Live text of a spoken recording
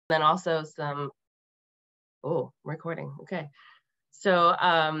then also some, oh, recording, okay. So,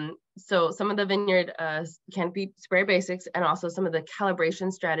 so some of the Vineyard canopy spray basics, and also some of the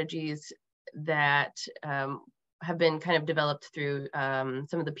calibration strategies that have been kind of developed through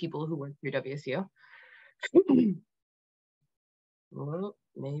some of the people who work through WSU. Well,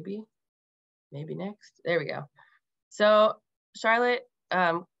 maybe next. There we go. So Charlotte,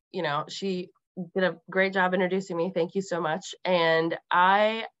 you know, she did a great job introducing me. Thank you so much. And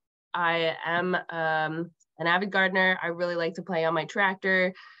I am an avid gardener. I really like to play on my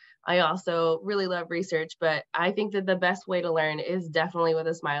tractor. I also really love research, but I think that the best way to learn is definitely with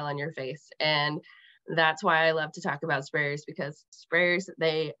a smile on your face. And that's why I love to talk about sprayers, because sprayers,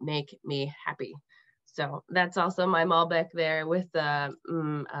 they make me happy. So that's also my Malbec there with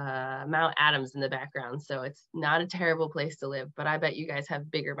Mount Adams in the background. So it's not a terrible place to live, but I bet you guys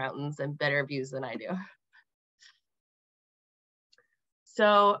have bigger mountains and better views than I do.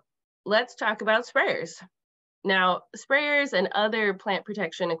 So let's talk about sprayers. Now, sprayers and other plant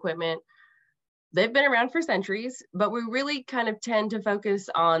protection equipment, they've been around for centuries, but we really kind of tend to focus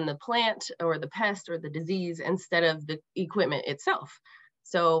on the plant or the pest or the disease instead of the equipment itself.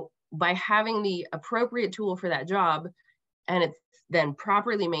 So by having the appropriate tool for that job, and it's then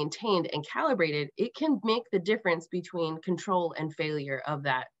properly maintained and calibrated, it can make the difference between control and failure of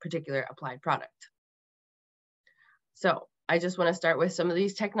that particular applied product. So I just want to start with some of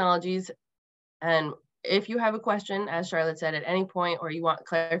these technologies. And if you have a question, as Charlotte said, at any point, or you want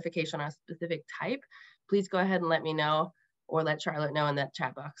clarification on a specific type, please go ahead and let me know, or let Charlotte know in that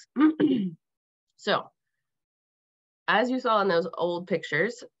chat box. So, as you saw in those old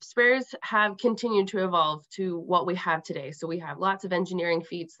pictures, sprayers have continued to evolve to what we have today. So we have lots of engineering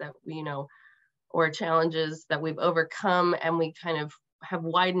feats that we know, or challenges that we've overcome, and we kind of have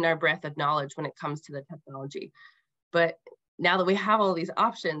widened our breadth of knowledge when it comes to the technology. But now that we have all these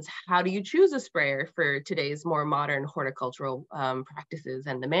options, how do you choose a sprayer for today's more modern horticultural practices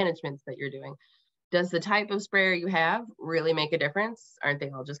and the managements that you're doing? Does the type of sprayer you have really make a difference? Aren't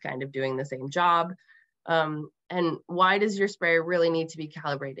they all just kind of doing the same job? And why does your sprayer really need to be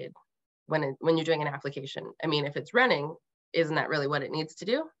calibrated when you're doing an application? I mean, if it's running, isn't that really what it needs to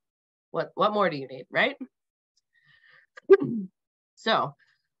do? What more do you need, right? So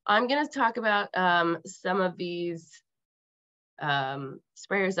I'm going to talk about some of these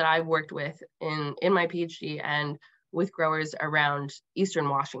sprayers that I've worked with in my PhD and with growers around Eastern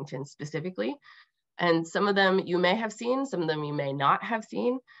Washington specifically. And some of them you may have seen, some of them you may not have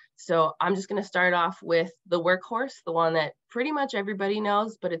seen. So I'm just going to start off with the workhorse, the one that pretty much everybody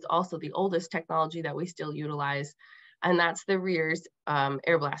knows, but it's also the oldest technology that we still utilize. And that's the Rear's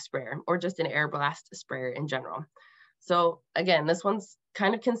air blast sprayer, or just an air blast sprayer in general. So again, this one's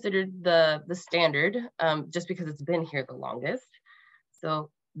kind of considered the standard just because it's been here the longest.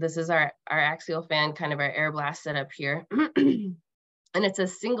 So this is our axial fan, kind of our air blast setup here. And it's a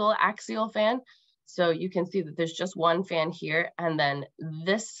single axial fan. So you can see that there's just one fan here, and then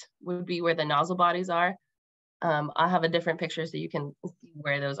this would be where the nozzle bodies are. I'll have a different picture so you can see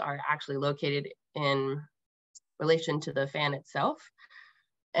where those are actually located in relation to the fan itself.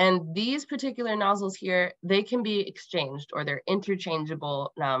 And these particular nozzles here, they can be exchanged, or they're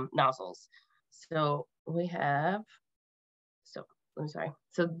interchangeable nozzles. So we have,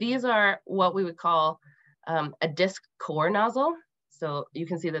 so these are what we would call a disc core nozzle. So you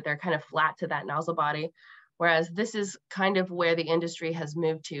can see that they're kind of flat to that nozzle body, whereas this is kind of where the industry has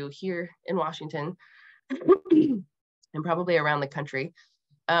moved to here in Washington and probably around the country.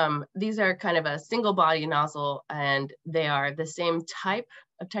 These are kind of a single body nozzle, and they are the same type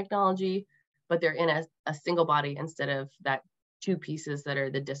of technology, but they're in a single body instead of that two pieces that are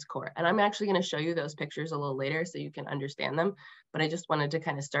the disc core. And I'm actually going to show you those pictures a little later so you can understand them, but I just wanted to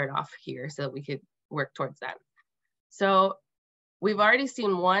kind of start off here so that we could work towards that. So we've already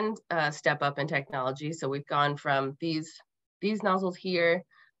seen one step up in technology. So we've gone from these nozzles here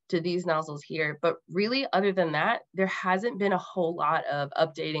to these nozzles here, but really other than that, there hasn't been a whole lot of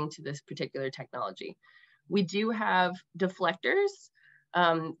updating to this particular technology. We do have deflectors.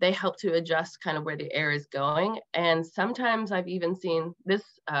 They help to adjust kind of where the air is going. And sometimes I've even seen this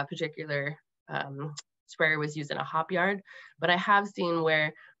particular sprayer was used in a hop yard, but I have seen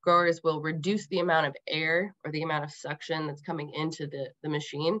where growers will reduce the amount of air or the amount of suction that's coming into the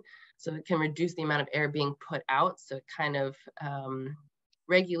machine, so it can reduce the amount of air being put out. So it kind of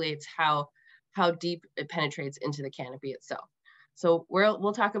regulates how deep it penetrates into the canopy itself. So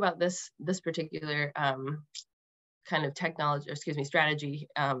we'll talk about this particular kind of technology, or excuse me, strategy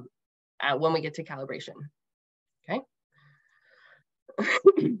when we get to calibration. Okay.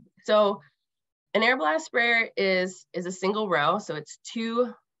 So an air blast sprayer is a single row, so it's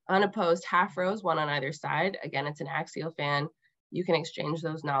two unopposed half rows, one on either side. Again, it's an axial fan. You can exchange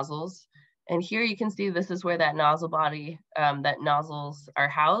those nozzles. And here you can see this is where that nozzle body, that nozzles are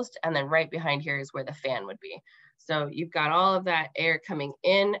housed. And then right behind here is where the fan would be. So you've got all of that air coming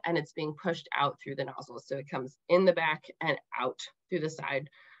in and it's being pushed out through the nozzle. So it comes in the back and out through the side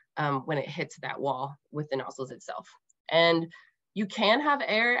when it hits that wall with the nozzles itself. And you can have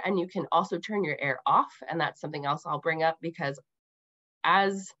air and you can also turn your air off. And that's something else I'll bring up because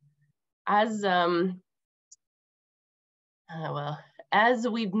as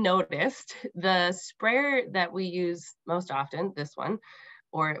we've noticed, the sprayer that we use most often, this one,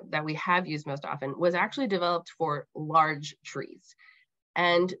 or that we have used most often, was actually developed for large trees.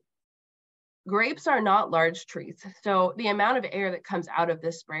 And grapes are not large trees. So the amount of air that comes out of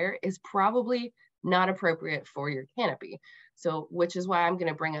this sprayer is probably not appropriate for your canopy. So, which is why I'm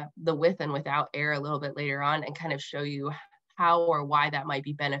going to bring up the with and without air a little bit later on and kind of show you how or why that might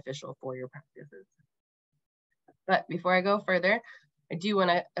be beneficial for your practices. But before I go further, I do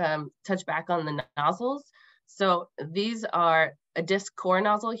want to touch back on the nozzles. So these are a disc core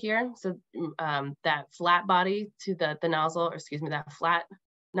nozzle here. So that flat body to the nozzle, or excuse me, that flat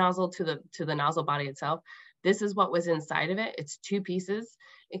nozzle to the nozzle body itself. This is what was inside of it. It's 2 pieces.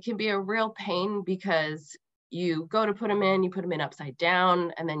 It can be a real pain because you go to put them in upside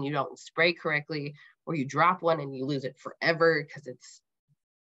down, and then you don't spray correctly, or you drop one and you lose it forever because it's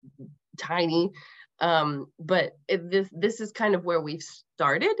tiny. But this is kind of where we've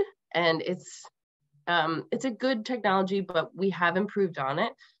started, and it's a good technology, but we have improved on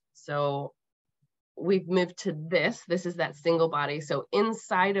it. So we've moved to this. This is that single body. So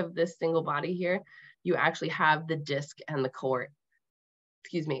inside of this single body here, you actually have the disc and the core,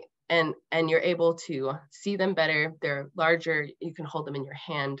 excuse me, and you're able to see them better. They're larger. You can hold them in your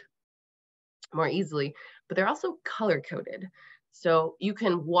hand more easily, but they're also color coded. So you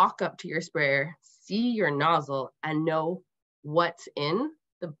can walk up to your sprayer, see your nozzle, and know what's in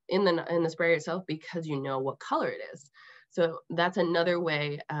the sprayer itself because you know what color it is. So that's another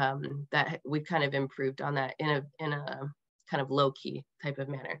way that we've kind of improved on that in a kind of low key type of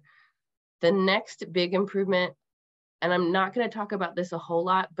manner. The next big improvement, and I'm not going to talk about this a whole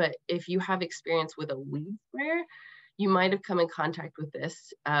lot, but if you have experience with a weed sprayer, you might have come in contact with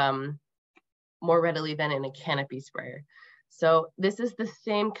this more readily than in a canopy sprayer. So this is the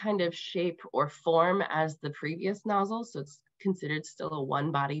same kind of shape or form as the previous nozzle. So it's considered still a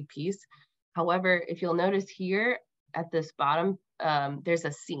one-body piece. However, if you'll notice here at this bottom, there's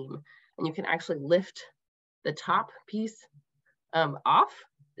a seam, and you can actually lift the top piece off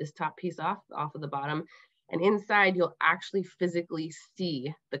of the bottom. And inside, you'll actually physically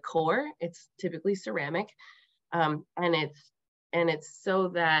see the core. It's typically ceramic. And it's so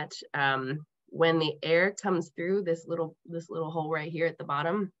that when the air comes through this little hole right here at the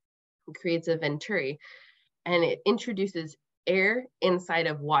bottom, it creates a venturi, and it introduces air inside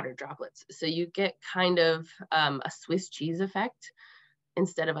of water droplets. So you get kind of a Swiss cheese effect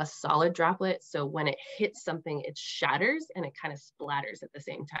instead of a solid droplet. So when it hits something, it shatters and it kind of splatters at the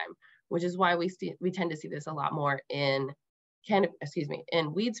same time, which is why we tend to see this a lot more in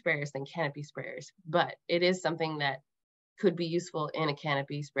weed sprayers than canopy sprayers. But it is something that could be useful in a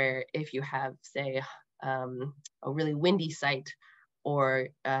canopy sprayer if you have, say, a really windy site, or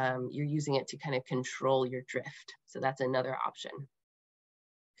you're using it to kind of control your drift. So that's another option.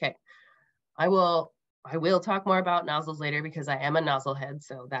 Okay, I will talk more about nozzles later because I am a nozzle head,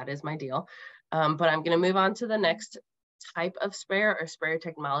 so that is my deal. But I'm going to move on to the next type of sprayer or sprayer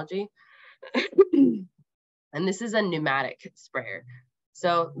technology. And this is a pneumatic sprayer.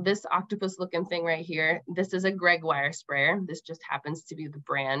 So this octopus looking thing right here, this is a Greg wire sprayer. This just happens to be the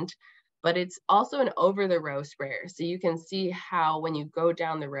brand, but it's also an over the row sprayer. So you can see how when you go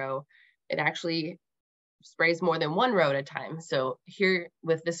down the row, it actually sprays more than one row at a time. So here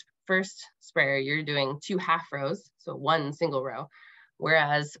with this first sprayer, you're doing 2 half rows, so 1 single row.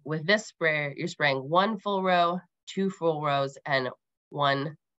 Whereas with this sprayer, you're spraying 1 full row, 2 full rows, and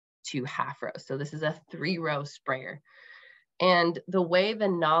 1, 2 half rows. So this is a 3-row sprayer. And the way the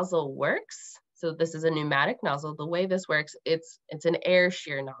nozzle works, so this is a pneumatic nozzle, the way this works, it's an air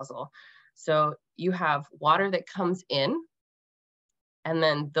shear nozzle. So you have water that comes in, and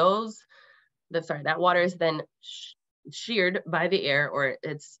then that water is then sheared by the air, or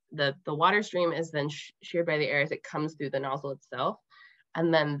it's the water stream is then sheared by the air as it comes through the nozzle itself.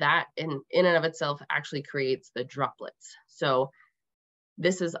 And then that in and of itself actually creates the droplets. So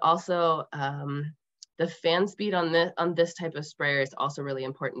this is also, the fan speed on this type of sprayer is also really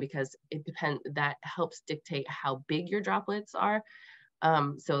important because that helps dictate how big your droplets are.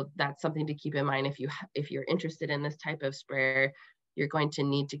 So that's something to keep in mind if you're interested in this type of sprayer. you're going to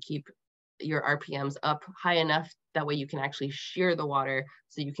need to keep your RPMs up high enough. That way you can actually shear the water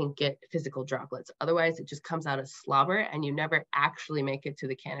so you can get physical droplets. Otherwise, it just comes out as slobber and you never actually make it to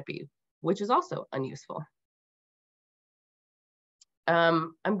the canopy, which is also unuseful.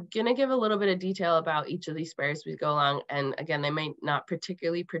 I'm gonna give a little bit of detail about each of these sprayers as we go along. And again, they may not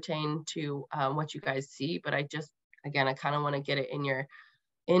particularly pertain to what you guys see, but I kind of want to get it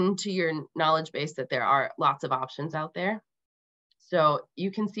into your knowledge base that there are lots of options out there. So you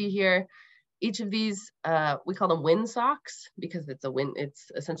can see here, each of these, we call them windsocks because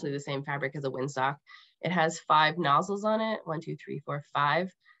it's essentially the same fabric as a windsock. It has 5 nozzles on it, 1, 2, 3, 4,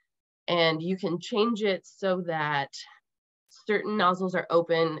 5. And you can change it so that certain nozzles are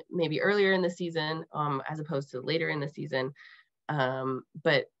open maybe earlier in the season as opposed to later in the season.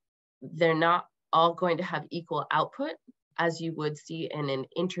 But they're not all going to have equal output as you would see in an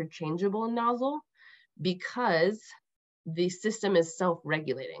interchangeable nozzle because the system is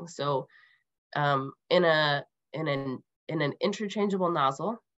self-regulating. So in an interchangeable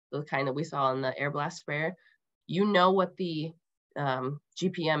nozzle, the kind that we saw in the air blast sprayer, you know what the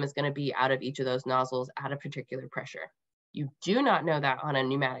GPM is going to be out of each of those nozzles at a particular pressure. You do not know that on a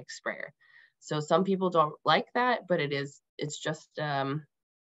pneumatic sprayer. So some people don't like that, but it's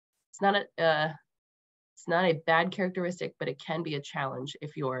not a bad characteristic, but it can be a challenge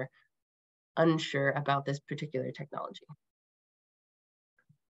if you're unsure about this particular technology.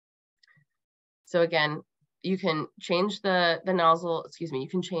 So again, you can change the nozzle, you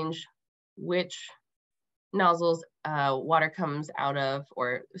can change which nozzles water comes out of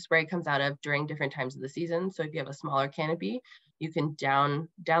or spray comes out of during different times of the season. So if you have a smaller canopy, you can down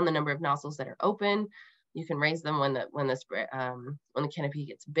the number of nozzles that are open. You can raise them when the canopy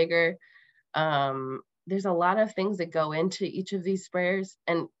gets bigger. There's a lot of things that go into each of these sprayers,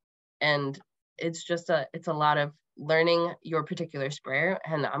 and it's a lot of learning your particular sprayer,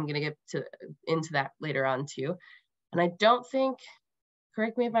 and I'm going to get into that later on too. And I don't think,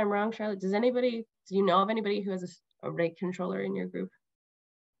 correct me if I'm wrong, Charlotte, do you know of anybody who has a rate controller in your group?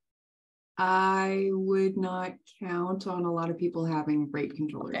 I would not count on a lot of people having rate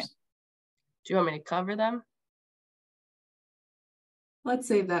controllers. Okay. Do you want me to cover them? Let's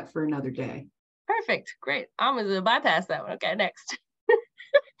save that for another day. Perfect. Great. I'm going to bypass that one. Okay, next.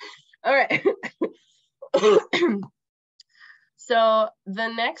 All right. So the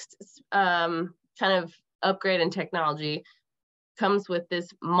next kind of upgrade in technology comes with this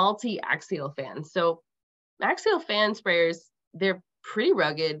multi-axial fan. So axial fan sprayers, they're pretty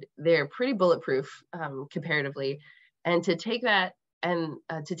rugged, they're pretty bulletproof comparatively. And to take that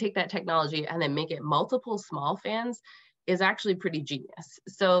technology and then make it multiple small fans is actually pretty genius.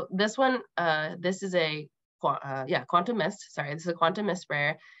 So this one, this is a quantum mist. Sorry, this is a quantum mist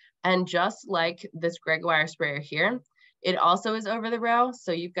sprayer. And just like this Gregoire sprayer here, it also is over the row.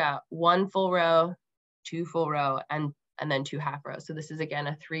 So you've got 1 full row, 2 full row, and then 2 half rows. So this is again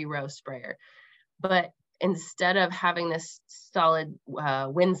a 3-row sprayer. But instead of having this solid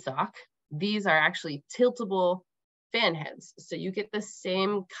windsock, these are actually tiltable fan heads. So you get the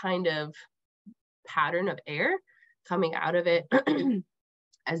same kind of pattern of air coming out of it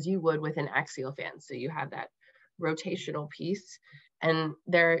as you would with an axial fan. So you have that rotational piece. And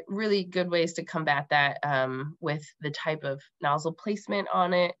there are really good ways to combat that with the type of nozzle placement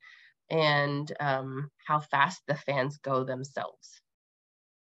on it and how fast the fans go themselves.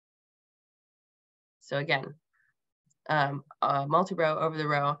 So again, multi-row, over the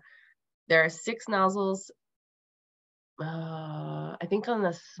row, there are 6 nozzles. I think on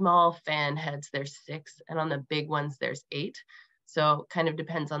the small fan heads, there's 6, and on the big ones, there's 8. So kind of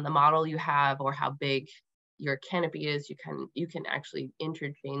depends on the model you have or how big your canopy is. You can actually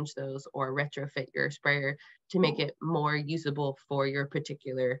interchange those or retrofit your sprayer to make it more usable for your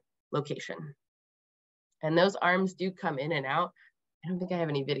particular location. And those arms do come in and out. I don't think I have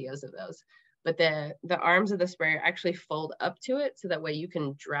any videos of those, but the arms of the sprayer actually fold up to it so that way you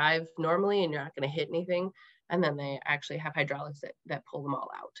can drive normally and you're not going to hit anything. And then they actually have hydraulics that pull them all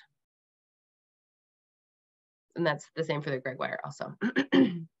out. And that's the same for the Gregoire also.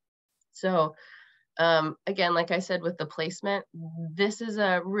 So again, like I said, with the placement, this is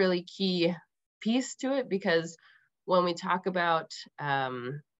a really key piece to it, because when we talk about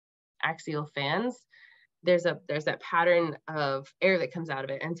axial fans, there's that pattern of air that comes out of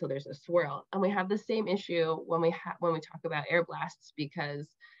it until there's a swirl. And we have the same issue when we talk about air blasts, because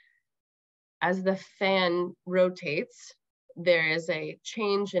as the fan rotates, there is a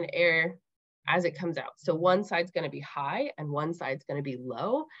change in air as it comes out. So one side's going to be high and one side's going to be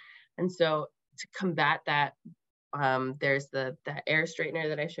low. And so to combat that, there's the air straightener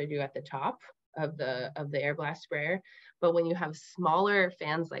that I showed you at the top of the air blast sprayer. But when you have smaller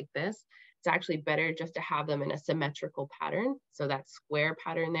fans like this, it's actually better just to have them in a symmetrical pattern. So that square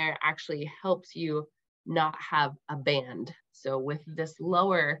pattern there actually helps you not have a band. So with this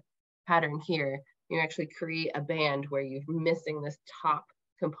lower pattern here, you actually create a band where you're missing this top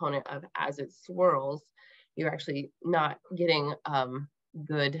component of as it swirls, you're actually not getting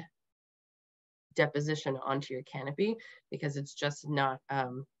good deposition onto your canopy because it's just not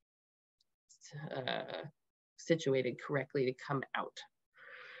situated correctly to come out.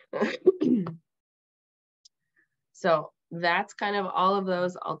 So that's kind of all of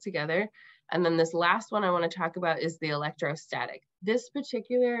those all together. And then this last one I want to talk about is the electrostatic. This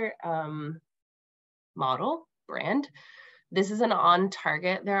particular model, brand, this is an on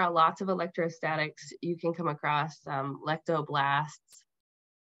target. There are lots of electrostatics you can come across, lectoblasts.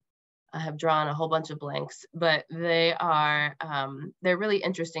 I have drawn a whole bunch of blanks, but they are, they're really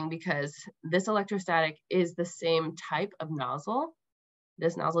interesting because this electrostatic is the same type of nozzle.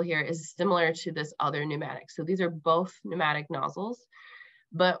 This nozzle here is similar to this other pneumatic. So these are both pneumatic nozzles,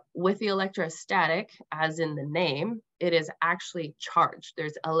 but with the electrostatic, as in the name, it is actually charged.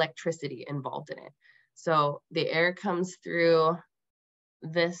 There's electricity involved in it. So the air comes through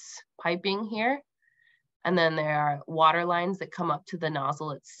this piping here, and then there are water lines that come up to the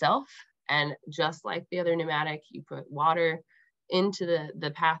nozzle itself. And just like the other pneumatic, you put water into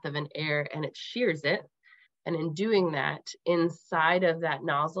the path of an air and it shears it. And in doing that, inside of that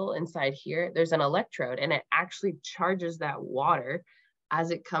nozzle, inside here, there's an electrode, and it actually charges that water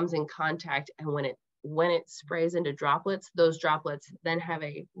as it comes in contact. And when it sprays into droplets, those droplets then have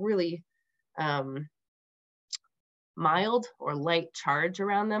a really mild or light charge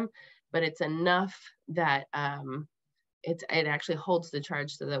around them, but it's enough that it actually holds the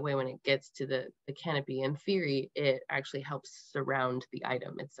charge so that way when it gets to the canopy, in theory, it actually helps surround the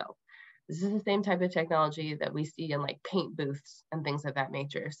item itself. This is the same type of technology that we see in like paint booths and things of that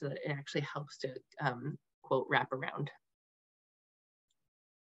nature, so that it actually helps to, quote, wrap around.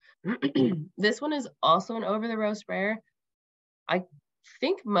 This one is also an over-the-row sprayer. I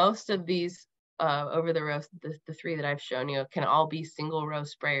think most of these over-the-row, the three that I've shown you, can all be single-row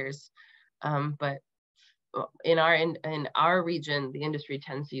sprayers, but in our region, the industry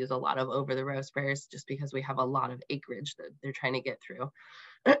tends to use a lot of over-the-row sprayers just because we have a lot of acreage that they're trying to get through.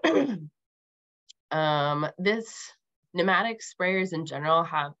 This pneumatic sprayers in general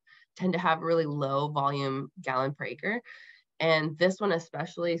tend to have really low volume gallon per acre, and this one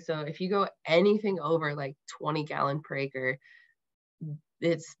especially. So if you go anything over like 20 gallon per acre,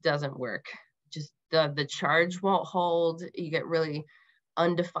 it doesn't work. Just the charge won't hold. You get really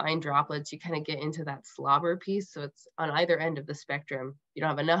undefined droplets. You kind of get into that slobber piece. So it's on either end of the spectrum. You don't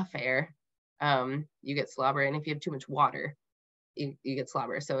have enough air, you get slobber, and if you have too much water, you get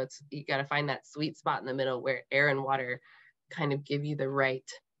slobber. So you got to find that sweet spot in the middle where air and water kind of give you the right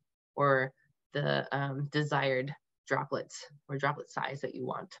or the desired droplets or droplet size that you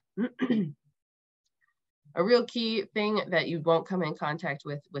want. A real key thing that you won't come in contact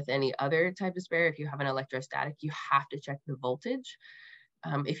with any other type of sprayer, if you have an electrostatic, you have to check the voltage.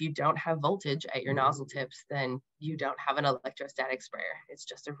 If you don't have voltage at your nozzle tips, then you don't have an electrostatic sprayer. It's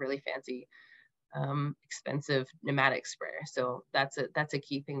just a really fancy expensive pneumatic sprayer. So that's a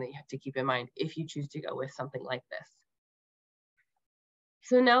key thing that you have to keep in mind if you choose to go with something like this.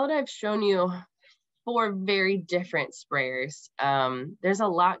 So now that I've shown you 4 very different sprayers, there's a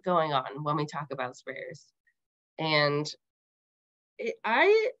lot going on when we talk about sprayers. And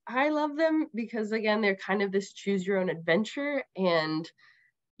I love them because, again, they're kind of this choose your own adventure, and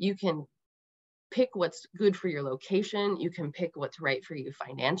you can pick what's good for your location. You can pick what's right for you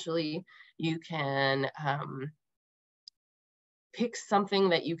financially. You can pick something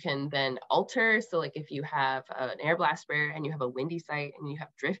that you can then alter. So like if you have an air blast sprayer and you have a windy site and you have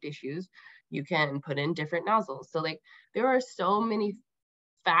drift issues, you can put in different nozzles. So like there are so many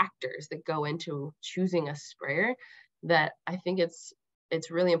factors that go into choosing a sprayer that I think it's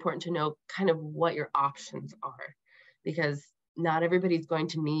really important to know kind of what your options are, because not everybody's going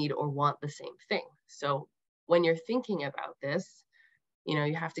to need or want the same thing. So when you're thinking about this, you know,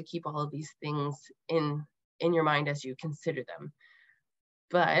 you have to keep all of these things in your mind as you consider them.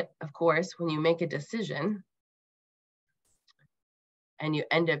 But of course, when you make a decision and you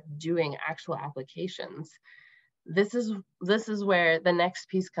end up doing actual applications, this is where the next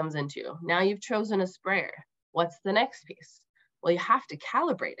piece comes into. Now you've chosen a sprayer. What's the next piece? Well, you have to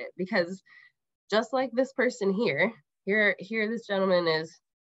calibrate it, because just like this person here, this gentleman is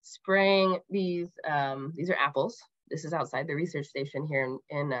spraying these are apples. This is outside the research station here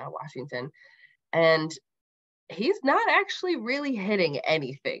in Washington. And he's not actually really hitting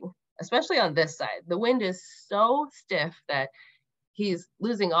anything. especially on this side. The wind is so stiff that he's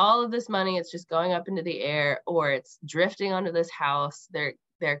losing all of this money. It's just going up into the air, or it's drifting onto this house. There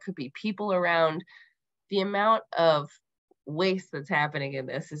could be people around. The amount of waste that's happening in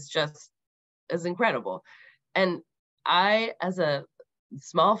this is incredible. And I, as a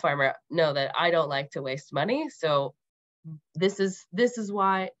small farmer, know that I don't like to waste money. So this is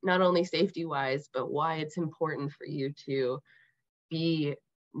why, not only safety wise, but why it's important for you to be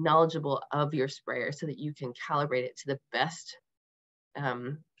knowledgeable of your sprayer so that you can calibrate it to the best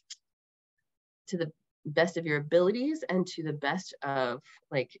of your abilities and to the best of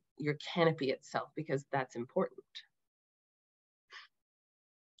like your canopy itself, because that's important.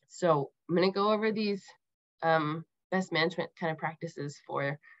 So I'm going to go over these best management kind of practices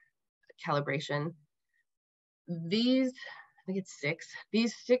for calibration. These, I think it's 6.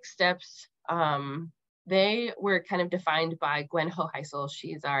 These 6 steps, they were kind of defined by Gwen Hoheisel.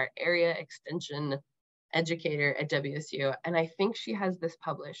 She's our area extension educator at WSU, and I think she has this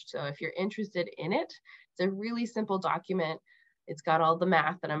published. So if you're interested in it, it's a really simple document. It's got all the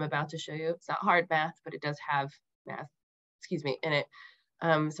math that I'm about to show you. It's not hard math, but it does have math, in it.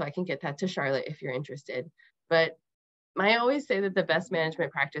 So I can get that to Charlotte if you're interested. But I always say that the best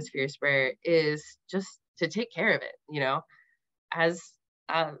management practice for your sprayer is just to take care of it. As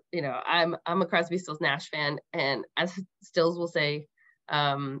I'm a Crosby, Stills, Nash fan, and as Stills will say,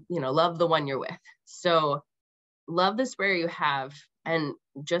 love the one you're with. So love the sprayer you have and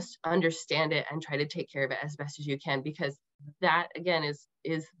just understand it and try to take care of it as best as you can, because that again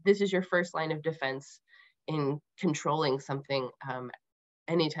this is your first line of defense in controlling something,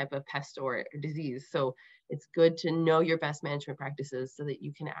 any type of pest or disease. So it's good to know your best management practices so that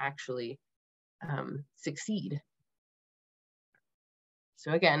you can actually succeed.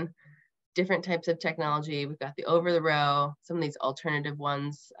 So again, different types of technology. We've got the over-the-row, some of these alternative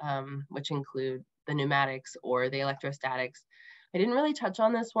ones, which include the pneumatics or the electrostatics. I didn't really touch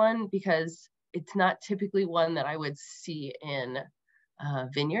on this one because it's not typically one that I would see in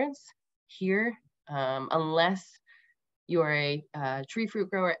vineyards here, unless you're a tree fruit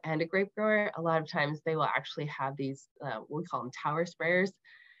grower and a grape grower. A lot of times they will actually have these, we call them tower sprayers,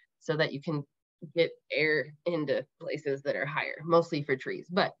 so that you can get air into places that are higher, mostly for trees,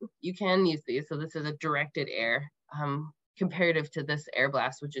 but you can use these. So this is a directed air, comparative to this air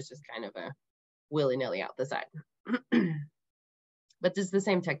blast, which is just kind of a willy-nilly out the side. But this is the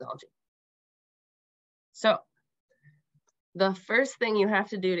same technology. So the first thing you have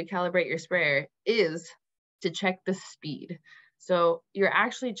to do to calibrate your sprayer is to check the speed. So you're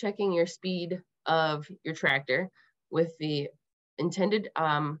actually checking your speed of your tractor with the intended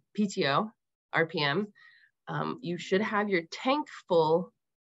PTO, RPM. You should have your tank full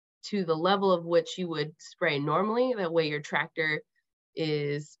to the level of which you would spray normally. That way your tractor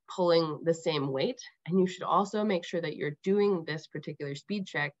is pulling the same weight. And you should also make sure that you're doing this particular speed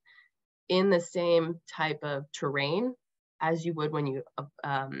check in the same type of terrain as you would when you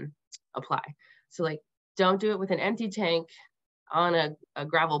apply. So like, don't do it with an empty tank on a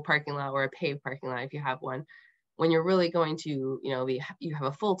gravel parking lot or a paved parking lot if you have one. When you're really going to, you have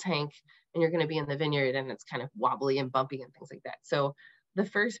a full tank and you're going to be in the vineyard and it's kind of wobbly and bumpy and things like that. So the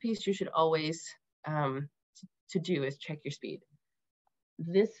first piece you should always to do is check your speed.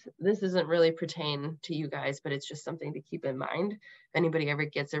 This doesn't really pertain to you guys, but it's just something to keep in mind. If anybody ever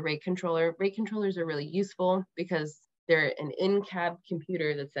gets a rate controllers are really useful because they're an in-cab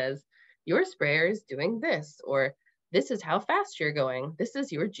computer that says, your sprayer is doing this, or this is how fast you're going. This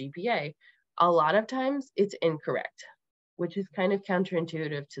is your GPA. A lot of times it's incorrect, which is kind of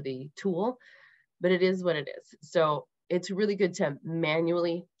counterintuitive to the tool, but it is what it is. So it's really good to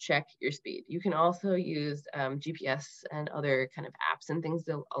manually check your speed. You can also use GPS and other kind of apps and things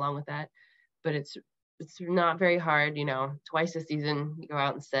along with that, but it's not very hard. Twice a season, you go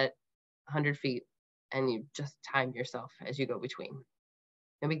out and set 100 feet and you just time yourself as you go between.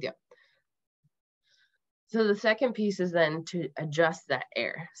 No big deal. So the second piece is then to adjust that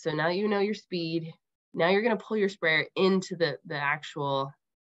air. So now you know your speed. Now you're going to pull your sprayer into the actual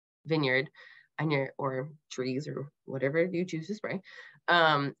vineyard and or trees or whatever you choose to spray.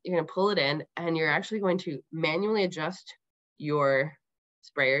 You're going to pull it in and you're actually going to manually adjust your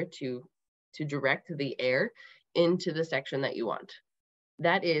sprayer to direct the air into the section that you want.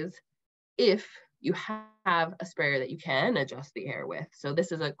 That is if you have a sprayer that you can adjust the air with. So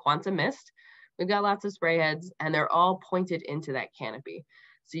this is a quantum mist. We've got lots of spray heads and they're all pointed into that canopy.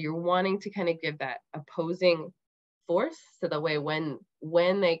 So you're wanting to kind of give that opposing force so that way when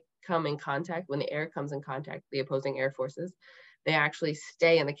they come in contact, when the air comes in contact, the opposing air forces, they actually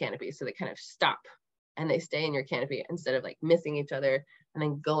stay in the canopy. So they kind of stop and they stay in your canopy instead of like missing each other and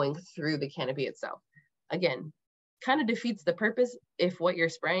then going through the canopy itself. Again, kind of defeats the purpose if what you're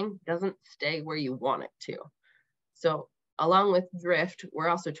spraying doesn't stay where you want it to. So along with drift, we're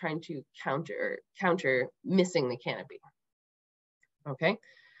also trying to counter missing the canopy. Okay.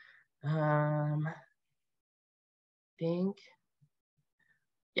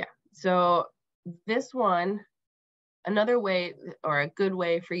 Yeah. So this one, another way or a good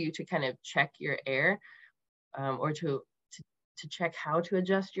way for you to kind of check your air, or to check how to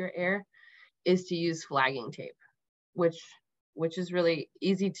adjust your air, is to use flagging tape, which is really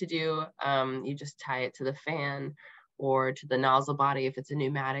easy to do. You just tie it to the fan or to the nozzle body if it's a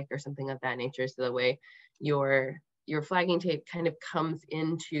pneumatic or something of that nature, so that way your flagging tape kind of comes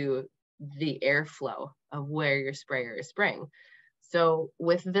into the airflow of where your sprayer is spraying. So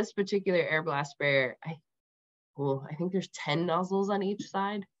with this particular air blast sprayer, I think there's 10 nozzles on each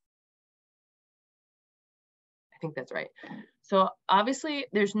side. I think that's right. So obviously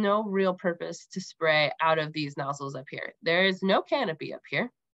there's no real purpose to spray out of these nozzles up here. There is no canopy up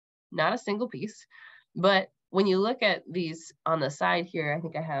here, not a single piece. But when you look at these on the side here, I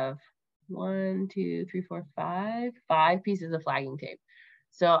think I have 1, 2, 3, 4, 5 pieces of flagging tape.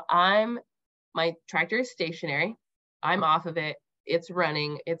 So my tractor is stationary. I'm off of it. It's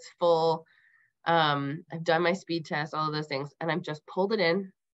running. It's full. I've done my speed test, all of those things, and I've just pulled it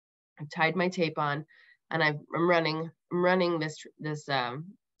in. I've tied my tape on, and I'm running this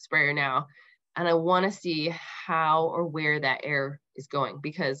sprayer now, and I want to see how or where that air is going,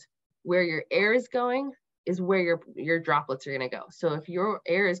 because where your air is going is where your droplets are going to go. So if your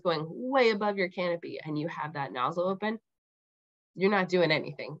air is going way above your canopy and you have that nozzle open, you're not doing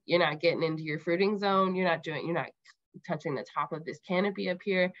anything. You're not getting into your fruiting zone. You're not touching the top of this canopy up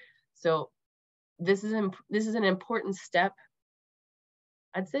here. So this is an important step.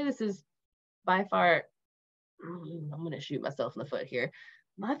 I'd say this is by far, I'm going to shoot myself in the foot here.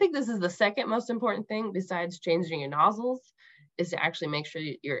 I think this is the second most important thing besides changing your nozzles, is to actually make sure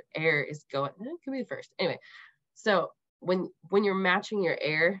your air is going. It could be the first. Anyway, so when you're matching your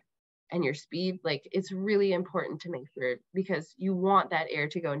air and your speed, like, it's really important to make sure, because you want that air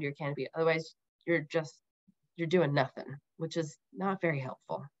to go into your canopy. Otherwise, you're doing nothing, which is not very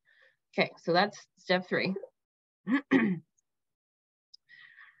helpful. Okay, so that's step 3.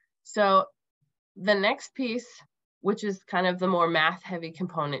 So the next piece, which is kind of the more math heavy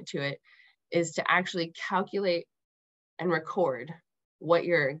component to it, is to actually calculate and record what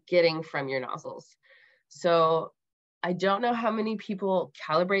you're getting from your nozzles. So I don't know how many people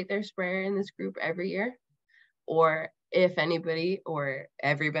calibrate their sprayer in this group every year, or if anybody or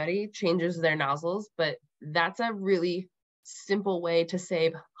everybody changes their nozzles, but that's a really simple way to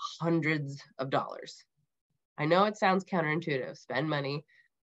save hundreds of dollars. I know it sounds counterintuitive, spend money,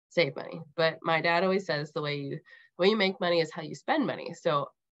 save money, but my dad always says the way you make money is how you spend money. So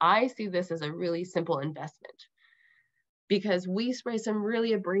I see this as a really simple investment, because we spray some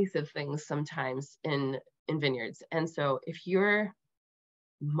really abrasive things sometimes in vineyards. And so if you're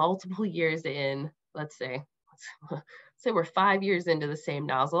multiple years in, let's say we're 5 years into the same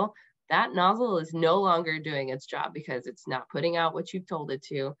nozzle, that nozzle is no longer doing its job because it's not putting out what you've told it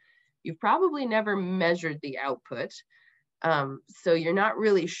to. You've probably never measured the output. So you're not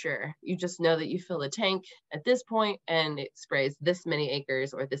really sure. You just know that you fill the tank at this point and it sprays this many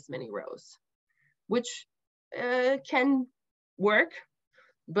acres or this many rows, which can work.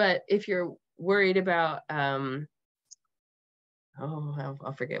 But if you're worried about, I'll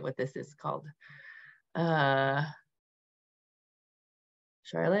forget what this is called.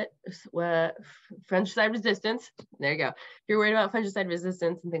 Charlotte, fungicide resistance. There you go. If you're worried about fungicide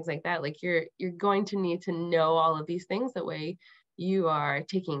resistance and things like that, like, you're going to need to know all of these things. That way you are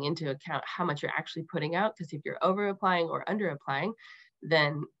taking into account how much you're actually putting out, because if you're over applying or under applying,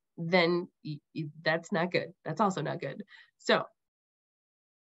 then that's not good. That's also not good. So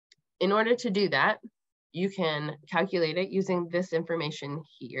in order to do that, you can calculate it using this information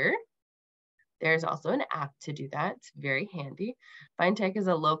here. There's also an app to do that. It's very handy. Finetech is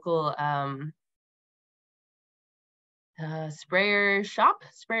a local sprayer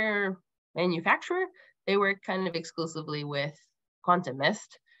manufacturer. They work kind of exclusively with Quantum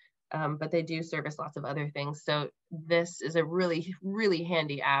Mist, but they do service lots of other things. So this is a really, really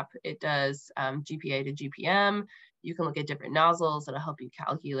handy app. It does GPA to GPM. You can look at different nozzles. It'll help you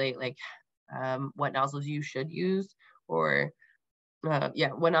calculate, like, what nozzles you should use, or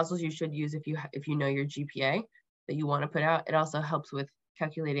what nozzles you should use if you know your GPA that you want to put out. It also helps with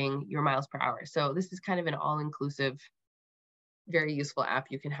calculating your miles per hour. So this is kind of an all-inclusive, very useful app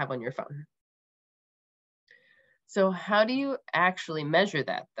you can have on your phone. So how do you actually measure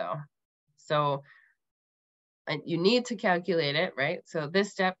that, though? So And you need to calculate it, right? So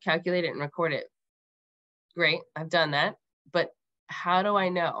this step, calculate it and record it. Great, I've done that. But how do I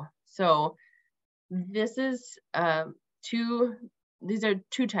know? So this is these are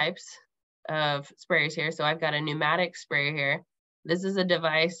two types of sprayers here. So I've got a pneumatic sprayer here. This is a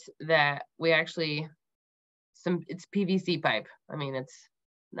device that we actually, it's PVC pipe. I mean, it's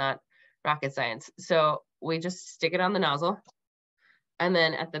not rocket science. So we just stick it on the nozzle. And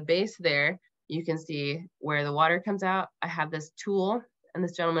then at the base there, you can see where the water comes out. I have this tool, and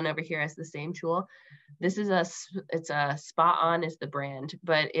this gentleman over here has the same tool. This is it's a Spot On is the brand,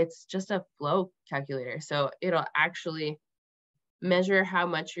 but it's just a flow calculator. So it'll actually measure how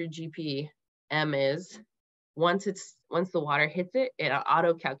much your GPM is. Once the water hits it, it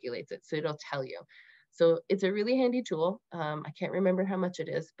auto calculates it. So it'll tell you. So it's a really handy tool. I can't remember how much it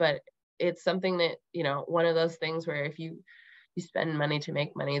is, but it's something that, one of those things where if you spend money to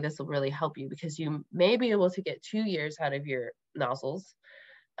make money, this will really help you, because you may be able to get 2 years out of your nozzles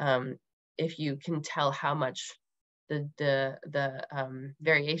if you can tell how much the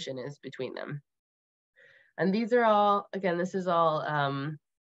variation is between them. And these are all, again, this is an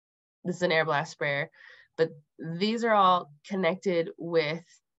air blast sprayer, but these are all connected with,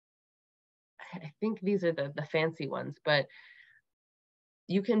 I think these are the fancy ones, but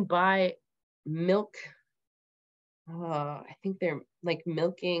you can buy milk. I think they're like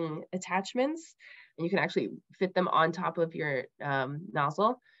milking attachments, and you can actually fit them on top of your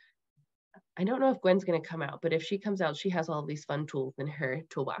nozzle. I don't know if Gwen's going to come out, but if she comes out, she has all these fun tools in her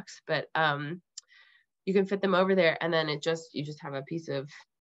toolbox. But you can fit them over there, and then you just have a piece of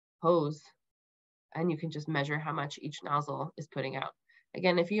hose, and you can just measure how much each nozzle is putting out.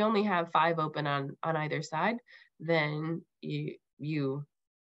 Again, if you only have 5 open on either side, then you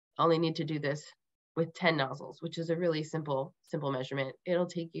only need to do this with 10 nozzles, which is a really simple measurement. It'll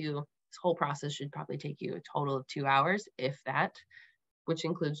take you, this whole process should probably take you a total of 2 hours, if that, which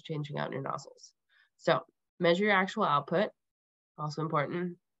includes changing out your nozzles. So measure your actual output, also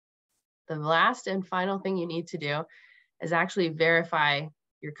important. The last and final thing you need to do is actually verify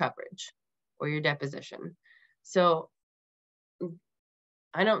your coverage or your deposition. So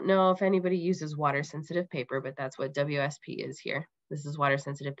I don't know if anybody uses water sensitive paper, but that's what WSP is here. This is water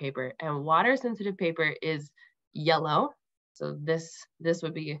sensitive paper, and water sensitive paper is yellow. So this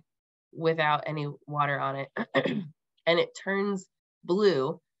would be without any water on it. And it turns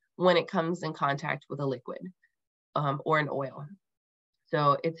blue when it comes in contact with a liquid or an oil.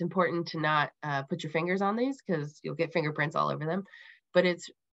 So it's important to not put your fingers on these, because you'll get fingerprints all over them. But it's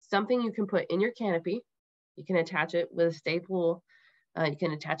something you can put in your canopy. You can attach it with a staple. You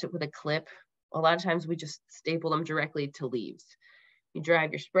can attach it with a clip. A lot of times we just staple them directly to leaves. You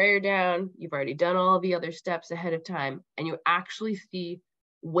drive your sprayer down, you've already done all the other steps ahead of time, and you actually see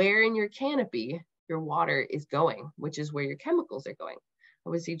where in your canopy your water is going, which is where your chemicals are going. I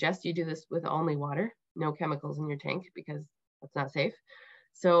would suggest you do this with only water, no chemicals in your tank, because that's not safe.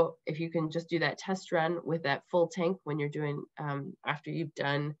 So if you can just do that test run with that full tank when you're doing, after you've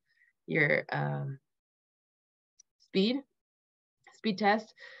done your speed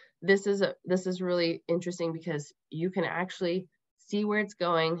test, this is really interesting, because you can actually see where it's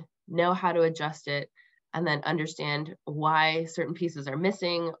going, know how to adjust it, and then understand why certain pieces are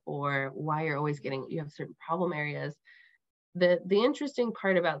missing, or why you have certain problem areas. The interesting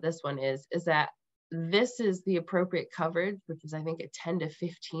part about this one is that this is the appropriate coverage, which is I think at 10 to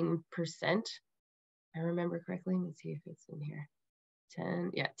 15%. I remember correctly. Let me see if it's in here.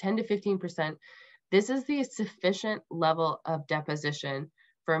 10 to 15%. This is the sufficient level of deposition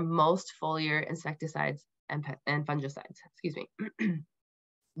for most foliar insecticides and fungicides. Excuse me.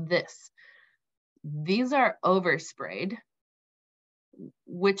 These are oversprayed,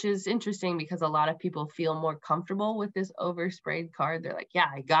 which is interesting, because a lot of people feel more comfortable with this oversprayed card. They're like, yeah,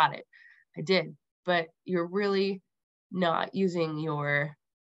 I got it. I did. But you're really not using your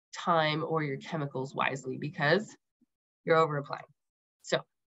time or your chemicals wisely, because you're over applying. So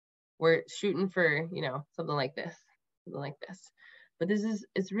we're shooting for, something like this. But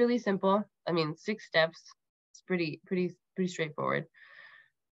it's really simple. I mean, 6 steps. It's pretty straightforward.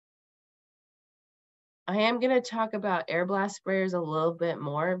 I am going to talk about air blast sprayers a little bit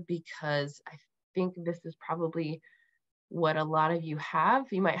more, because I think this is probably what a lot of you have.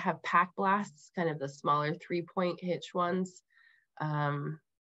 You might have pack blasts, kind of the smaller 3-point hitch ones. I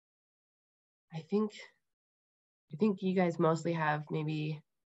think you guys mostly have maybe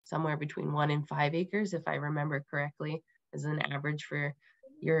somewhere between 1 and 5 acres, if I remember correctly, as an average for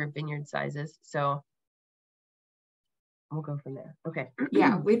your vineyard sizes. So we'll go from there. Okay.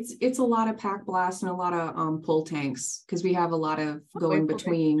 Yeah, it's a lot of pack blasts and a lot of pull tanks, because we have a lot of going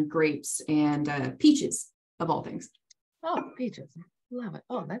between grapes and peaches of all things. Oh, peaches. Love it.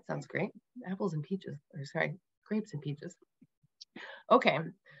 Oh, that sounds great. Apples and peaches. Or sorry, grapes and peaches. Okay.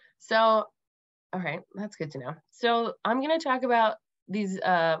 So, all right, that's good to know. So I'm going to talk about these, we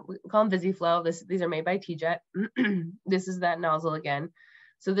call them VisiFlow. These are made by T-Jet. This is that nozzle again.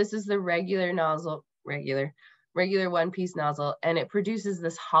 So this is the regular nozzle, regular one-piece nozzle, and it produces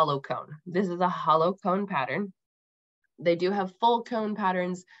this hollow cone. This is a hollow cone pattern. They do have full cone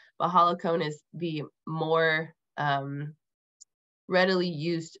patterns, but hollow cone is the more readily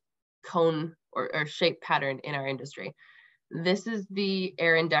used cone or shape pattern in our industry. This is the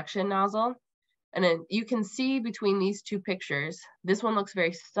air induction nozzle. And then you can see between these two pictures, this one looks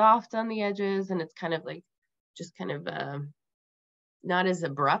very soft on the edges, and it's kind of like, just kind of not as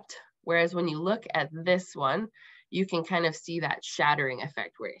abrupt. Whereas when you look at this one, you can kind of see that shattering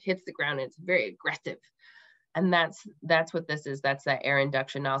effect where it hits the ground and it's very aggressive. And that's what this is. That's that air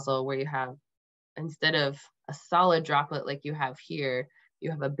induction nozzle where you have, instead of a solid droplet like you have here,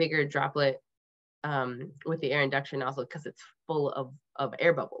 you have a bigger droplet with the air induction nozzle because it's full of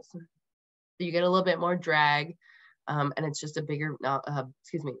air bubbles. So you get a little bit more drag, and it's just a bigger, a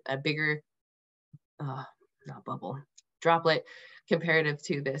bigger, not bubble, droplet comparative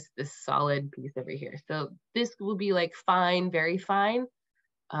to this solid piece over here. So this will be like fine, very fine,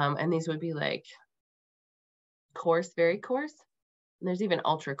 and these would be like coarse, very coarse. And there's even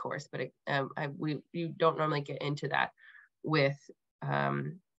ultra coarse, but you don't normally get into that with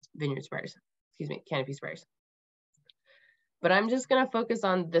vineyard sprayers, canopy sprayers. But I'm just going to focus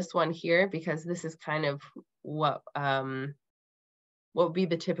on this one here because this is kind of what would be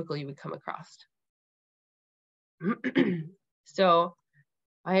the typical you would come across. So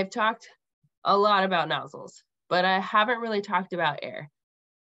I have talked a lot about nozzles, but I haven't really talked about air.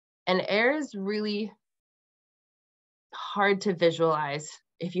 And air is really hard to visualize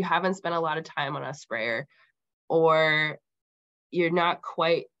if you haven't spent a lot of time on a sprayer or you're not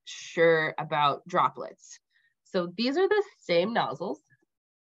quite sure about droplets. So these are the same nozzles.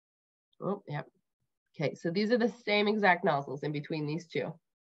 Oh, yep. Okay, so these are the same exact nozzles in between these two,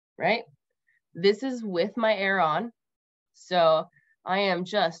 right? This is with my air on. So I am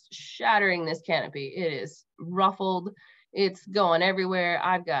just shattering this canopy. It is ruffled. It's going everywhere.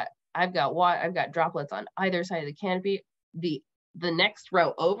 I've got droplets on either side of the canopy. The next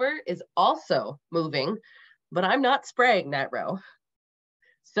row over is also moving, but I'm not spraying that row.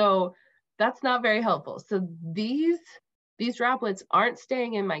 So that's not very helpful. So these droplets aren't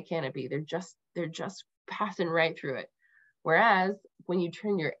staying in my canopy. They're just passing right through it. Whereas when you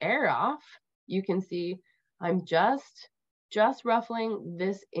turn your air off, you can see I'm just ruffling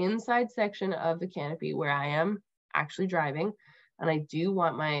this inside section of the canopy where I am actually driving, and I do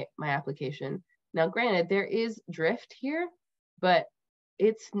want my application. Now, granted, there is drift here, but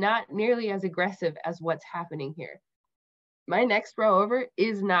it's not nearly as aggressive as what's happening here. My next row over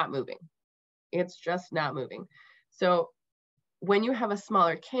is not moving. It's just not moving. So when you have a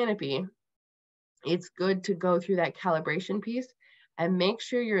smaller canopy, it's good to go through that calibration piece and make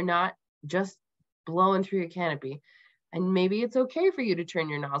sure you're not just blowing through your canopy. And maybe it's okay for you to turn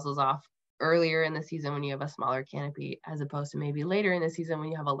your nozzles off earlier in the season when you have a smaller canopy, as opposed to maybe later in the season when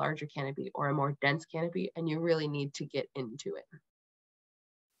you have a larger canopy or a more dense canopy and you really need to get into it.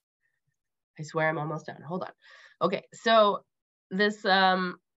 I swear I'm almost done. Hold on. Okay, so this,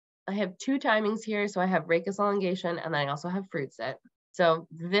 I have two timings here. So I have rachis elongation and then I also have fruit set. So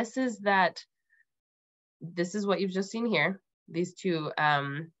this is what you've just seen here. These two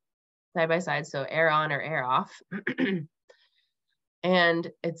side by side, so air on or air off.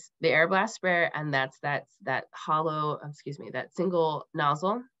 And it's the air blast sprayer, and that's that hollow, that single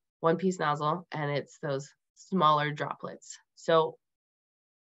nozzle, one piece nozzle, and it's those smaller droplets. So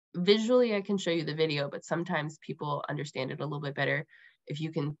visually I can show you the video, but sometimes people understand it a little bit better if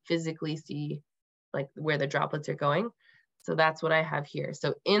you can physically see like where the droplets are going. So that's what I have here.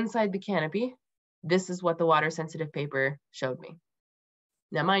 So inside the canopy, this is what the water sensitive paper showed me.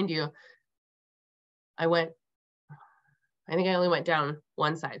 Now, mind you, I think I only went down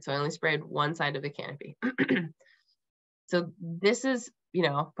one side. So I only sprayed one side of the canopy. So this is,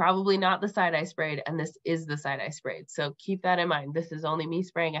 probably not the side I sprayed, and this is the side I sprayed. So keep that in mind. This is only me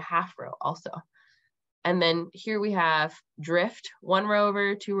spraying a half row also. And then here we have drift, 1 row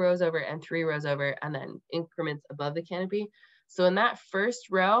over, 2 rows over, and 3 rows over, and then increments above the canopy. So in that first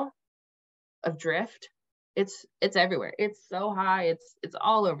row of drift, it's everywhere. It's so high, it's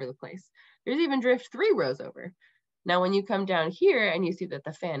all over the place. There's even drift 3 rows over. Now, when you come down here and you see that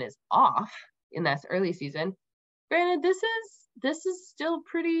the fan is off in that early season, granted, this is still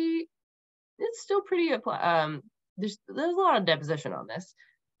pretty, there's a lot of deposition on this,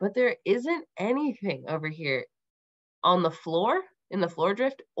 but there isn't anything over here on the floor, in the floor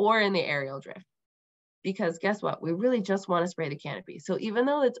drift or in the aerial drift. Because guess what? We really just want to spray the canopy. So even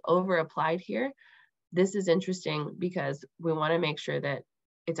though it's over applied here, this is interesting because we want to make sure that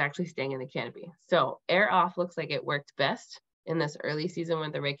it's actually staying in the canopy. So air off looks like it worked best in this early season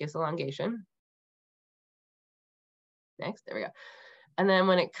with the rachis elongation. Next, there we go. And then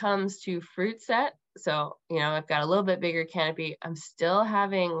when it comes to fruit set, so, you know, I've got a little bit bigger canopy. I'm still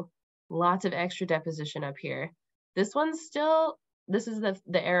having lots of extra deposition up here. This one's still, this is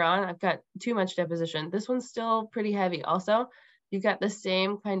the air on. I've got too much deposition. This one's still pretty heavy. Also, you've got the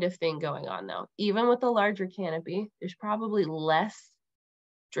same kind of thing going on though. Even with the larger canopy, there's probably less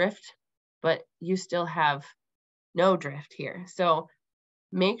drift, but you still have no drift here. So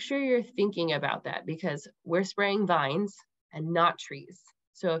make sure you're thinking about that because we're spraying vines and not trees.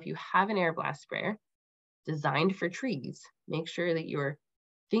 So if you have an air blast sprayer designed for trees, make sure that you're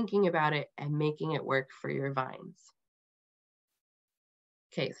thinking about it and making it work for your vines.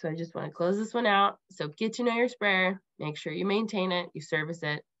 Okay, so I just want to close this one out. So get to know your sprayer, make sure you maintain it, you service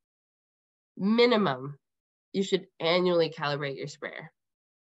it. Minimum, you should annually calibrate your sprayer.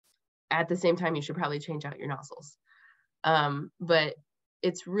 At the same time, you should probably change out your nozzles. But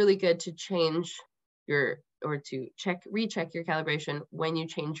it's really good to change your, or to recheck your calibration when you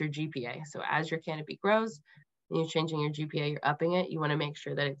change your GPA. So as your canopy grows and you're changing your GPA, you're upping it, you want to make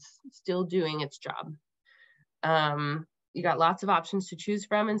sure that it's still doing its job. You got lots of options to choose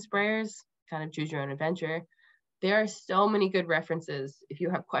from in sprayers, kind of choose your own adventure. There are so many good references. If you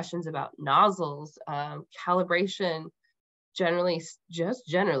have questions about nozzles, calibration, generally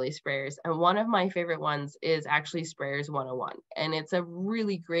sprayers. And one of my favorite ones is actually Sprayers 101. And it's a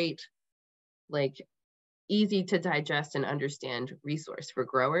really great, like, easy to digest and understand resource for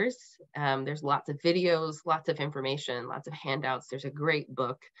growers. There's lots of videos, lots of information, lots of handouts. There's a great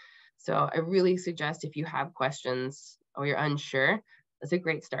book. So I really suggest if you have questions or you're unsure, that's a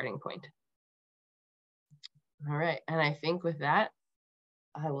great starting point. All right, and I think with that,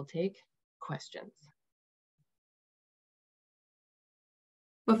 I will take questions.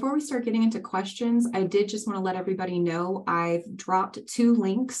 Before we start getting into questions, I did just want to let everybody know I've dropped 2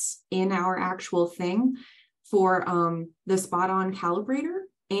 links in our actual thing for the spot-on calibrator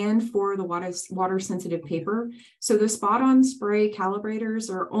and for the water-sensitive paper. So the spot-on spray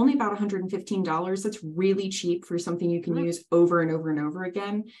calibrators are only about $115. That's really cheap for something you can use over and over and over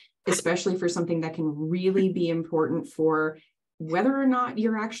again, especially for something that can really be important for whether or not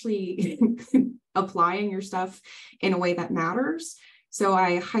you're actually applying your stuff in a way that matters. So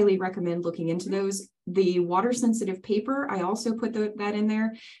I highly recommend looking into those. The water-sensitive paper, I also put that in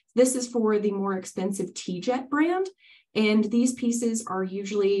there. This is for the more expensive T-Jet brand. And these pieces are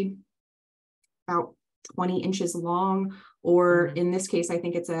usually about 20 inches long, or in this case, I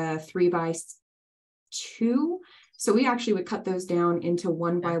think it's a 3x2. So we actually would cut those down into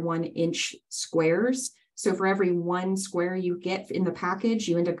 1x1 inch squares. So for every 1 square you get in the package,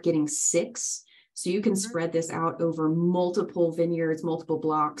 you end up getting 6. So you can spread this out over multiple vineyards, multiple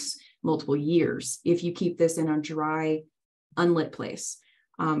blocks, multiple years if you keep this in a dry, unlit place.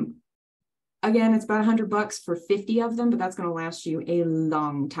 Again, it's about $100 for 50 of them, but that's going to last you a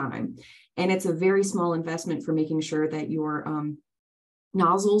long time. And it's a very small investment for making sure that your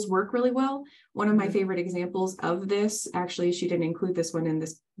nozzles work really well. One of my favorite examples of this, actually, she didn't include this one in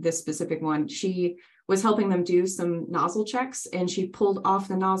this specific one. She was helping them do some nozzle checks, and she pulled off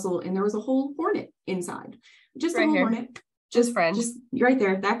the nozzle, and there was a whole hornet inside. Just right a little hornet. Just right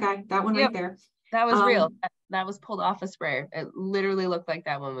there. That guy, that one right there. That was real. That was pulled off a sprayer. It literally looked like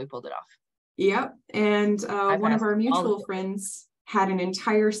that when we pulled it off. Yep. And one of our mutual friends had an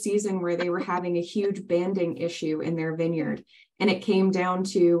entire season where they were having a huge banding issue in their vineyard. And it came down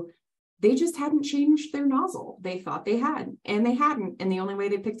to, they just hadn't changed their nozzle. They thought they had, and they hadn't. And the only way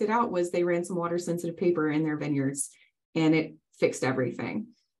they picked it out was they ran some water sensitive paper in their vineyards, and it fixed everything.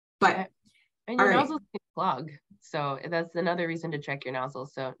 But and your nozzles can clog. So that's another reason to check your nozzle.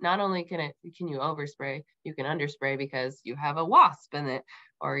 So not only can you overspray, you can underspray because you have a wasp in it,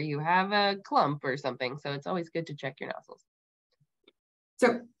 or you have a clump or something. So it's always good to check your nozzles.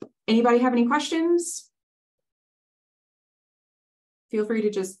 So anybody have any questions? Feel free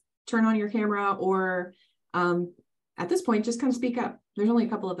to just turn on your camera, or at this point, just kind of speak up. There's only a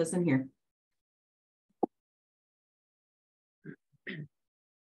couple of us in here.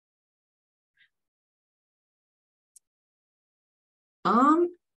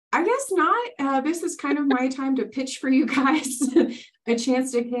 I guess not. This is kind of my time to pitch for you guys a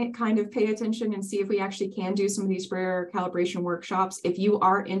chance to kind of pay attention and see if we actually can do some of these sprayer calibration workshops. If you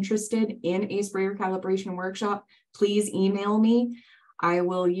are interested in a sprayer calibration workshop, please email me. I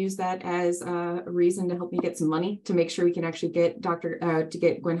will use that as a reason to help me get some money to make sure we can actually get to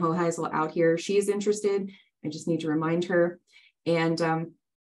get Gwen Hoheisel out here. She is interested. I just need to remind her. And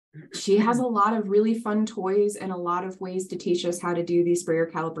she has a lot of really fun toys and a lot of ways to teach us how to do these sprayer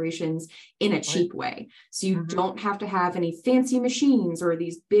calibrations in a cheap way. So you don't have to have any fancy machines or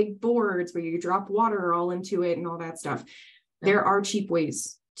these big boards where you drop water all into it and all that stuff. There are cheap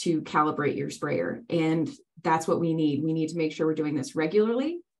ways to calibrate your sprayer, and that's what we need. We need to make sure we're doing this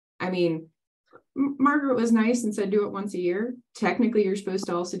regularly. I mean, Margaret was nice and said do it once a year. Technically, you're supposed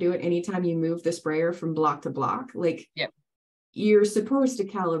to also do it anytime you move the sprayer from block to block. Like, you're supposed to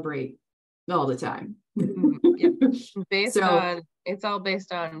calibrate all the time. It's all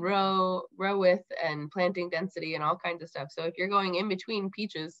based on row width and planting density and all kinds of stuff. So if you're going in between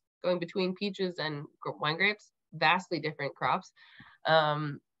peaches, and wine grapes, vastly different crops.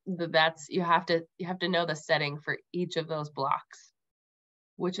 You have to know the setting for each of those blocks,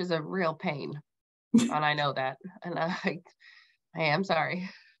 which is a real pain. And I know that, and I am sorry.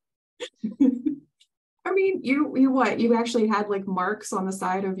 I mean, you actually had like marks on the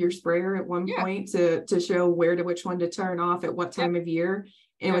side of your sprayer at one point to show which one to turn off at what time of year.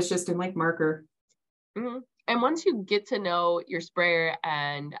 And it was just in like marker. And once you get to know your sprayer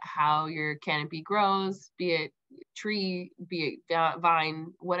and how your canopy grows, be it tree, be it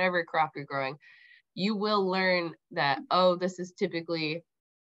vine, whatever crop you're growing, you will learn that, oh, this is typically,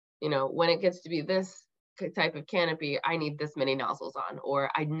 when it gets to be this type of canopy, I need this many nozzles on, or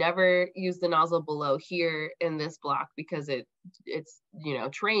I never use the nozzle below here in this block because it's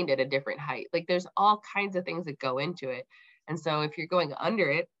trained at a different height. Like, there's all kinds of things that go into it. And so if you're going under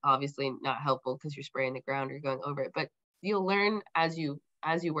it, obviously not helpful because you're spraying the ground or you're going over it, but you'll learn as you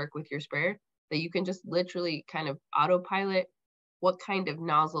work with your sprayer that you can just literally kind of autopilot what kind of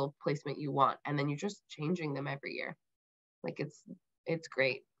nozzle placement you want, and then you're just changing them every year. Like, it's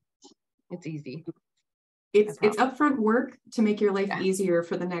great. It's easy. It's upfront work to make your life easier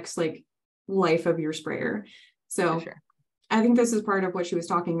for the next life of your sprayer. So I think this is part of what she was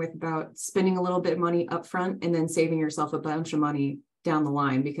talking with about spending a little bit of money upfront and then saving yourself a bunch of money down the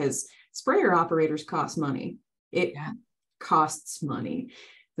line, because sprayer operators cost money. It costs money.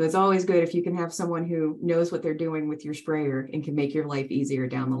 So it's always good if you can have someone who knows what they're doing with your sprayer and can make your life easier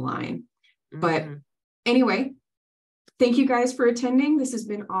down the line. But anyway, thank you guys for attending. This has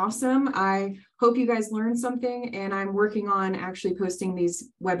been awesome. I hope you guys learned something, and I'm working on actually posting these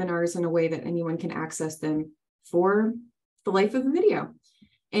webinars in a way that anyone can access them for the life of the video.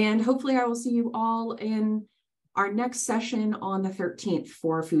 And hopefully I will see you all in our next session on the 13th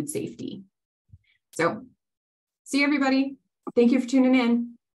for food safety. So see everybody. Thank you for tuning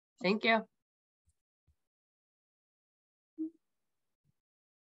in. Thank you.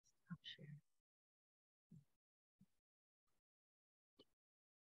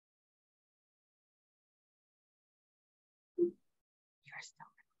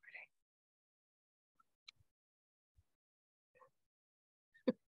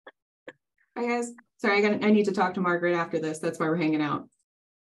 Hi guys. Sorry, I need to talk to Margaret after this. That's why we're hanging out.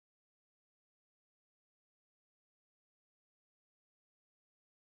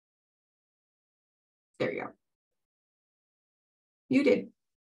 There you go. Muted.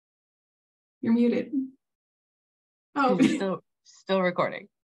 You're muted. Oh. Still recording.